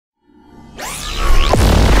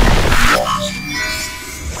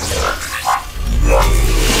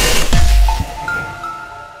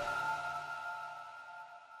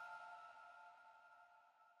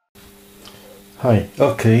Hi,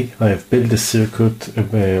 okay, I have built the circuit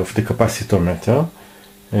of the capacitor meter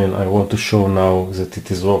and I want to show now that it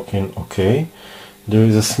is working okay. There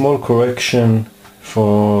is a small correction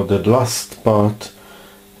for the last part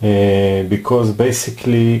because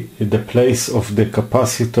basically the place of the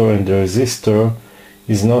capacitor and the resistor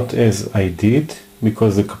is not as I did,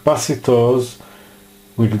 because the capacitors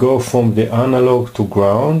will go from the analog to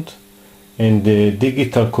ground and the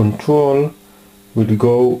digital control will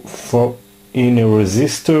go from in a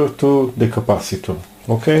resistor to the capacitor.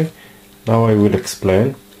 Okay, now I will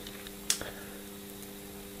explain.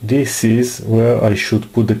 This is where I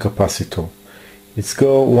should put the capacitor. It's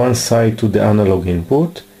go one side to the analog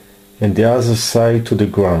input and the other side to the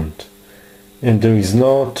ground, and there is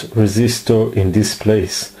not resistor in this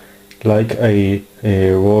place like I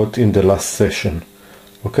wrote in the last session.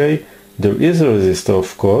 Okay, there is a resistor,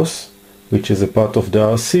 of course, which is a part of the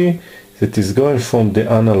RC that is going from the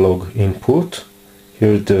analog input,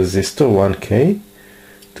 here is the resistor 1K,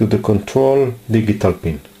 to the control digital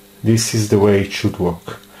pin. This is the way it should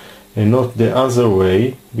work, and not the other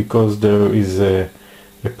way, because there is a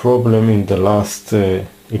problem in the last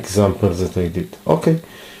example that I did. Okay,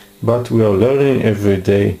 but we are learning every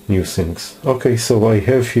day new things. Okay, so I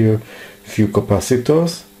have here few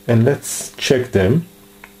capacitors and let's check them.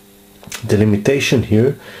 The limitation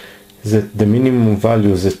here that the minimum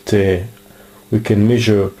value that we can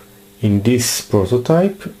measure in this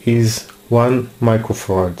prototype is 1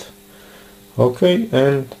 microfarad. Okay,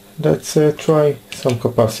 and let's try some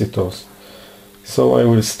capacitors. So I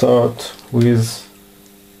will start with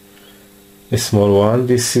a small one.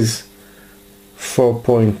 This is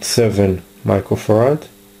 4.7 microfarad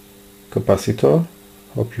capacitor.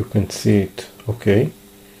 Hope you can see it okay.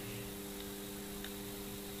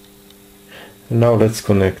 And now let's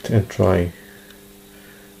connect and try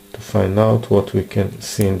to find out what we can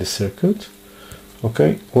see in the circuit.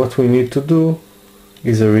 Okay, what we need to do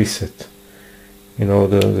is a reset in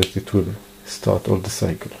order that it will start all the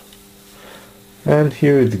cycle. And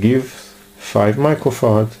here it gives 5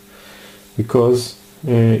 microfarad because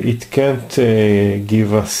it can't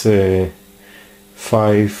give us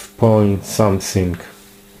 5 point something.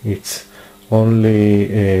 It's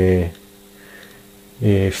only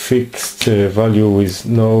a fixed value with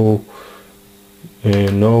no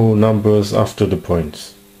numbers after the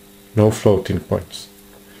points, no floating points.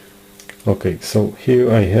 Okay, so here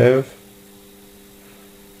I have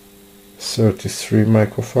 33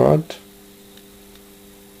 microfarad.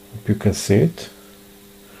 Hope you can see it,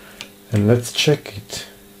 and let's check it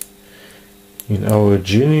in our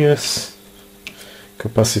genius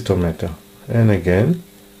capacitor meter. And again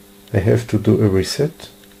I have to do a reset.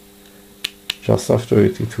 Just after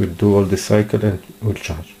it will do all the cycle and will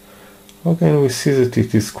charge. Okay, and we see that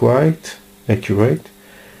it is quite accurate.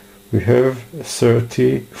 We have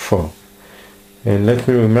 34. And let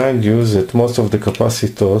me remind you that most of the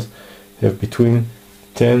capacitors have between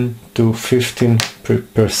 10 to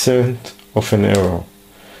 15% of an error.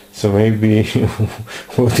 So maybe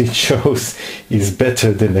what it shows is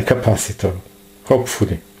better than the capacitor,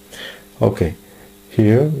 hopefully. Okay,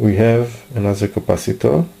 here we have another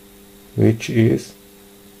capacitor, which is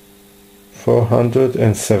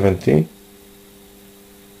 470.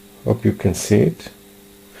 Hope you can see it.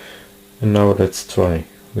 And now let's try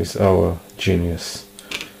with our genius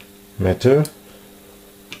meter.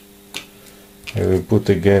 I will put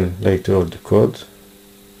again later all the code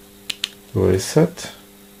to reset.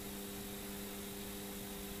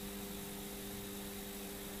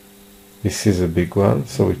 This is a big one,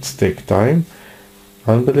 so it's take time.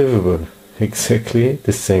 Unbelievable. Exactly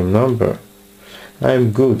the same number.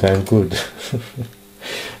 I'm good.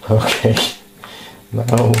 Okay,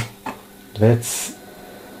 now let's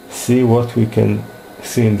see what we can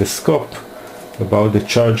see in the scope about the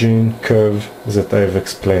charging curve that I have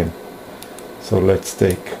explained. So let's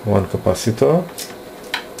take one capacitor,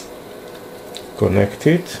 connect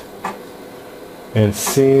it, and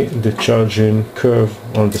see the charging curve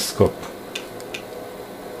on the scope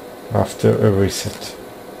after a reset.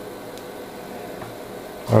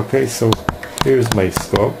 Okay, so here's my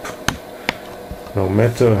scope. No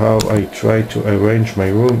matter how I try to arrange my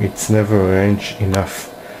room, it's never arranged enough,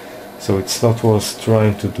 so it's not worth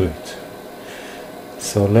trying to do it.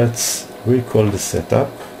 So let's recall the setup,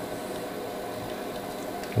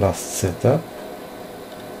 last setup.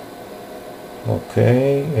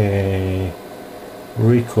 Okay,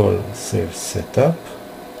 recall save setup,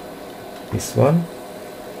 this one.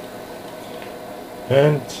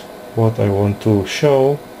 And what I want to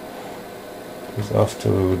show is, after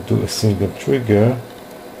we do a single trigger,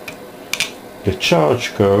 the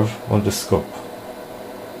charge curve on the scope.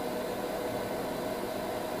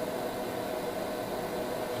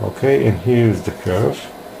 Okay, and here is the curve.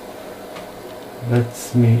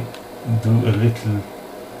 Let me do a little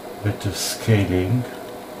better scaling,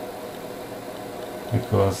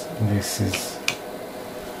 because this is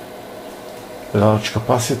a large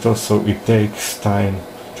capacitor, so it takes time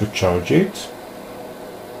to charge it.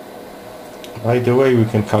 By the way, we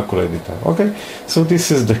can calculate the time. Okay, so this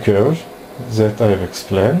is the curve that I've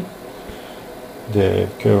explained, the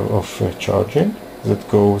curve of charging that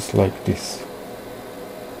goes like this.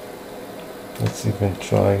 Let's even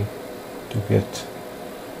try to get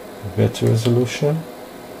a better resolution.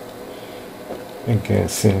 Again,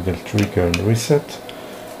 single trigger and reset.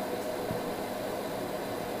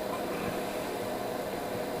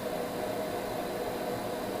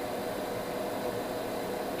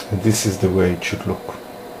 And this is the way it should look.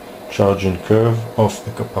 Charging curve of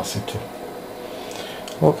the capacitor.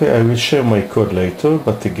 Okay, I will share my code later,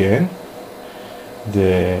 but again,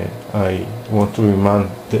 I want to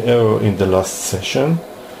remind the error in the last session.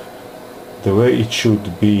 The way it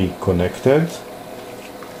should be connected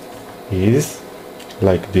is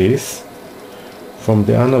like this. From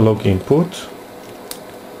the analog input,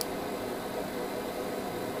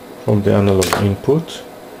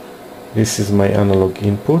 this is my analog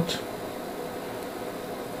input.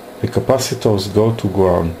 The capacitors go to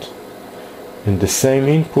ground, and the same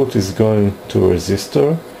input is going to a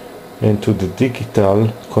resistor and to the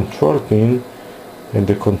digital control pin, and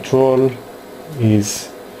the control is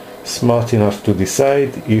smart enough to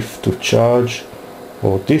decide if to charge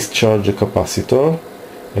or discharge the capacitor,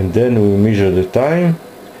 and then we measure the time,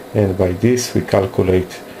 and by this we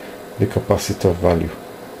calculate the capacitor value.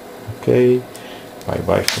 Okay, bye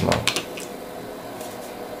bye for now.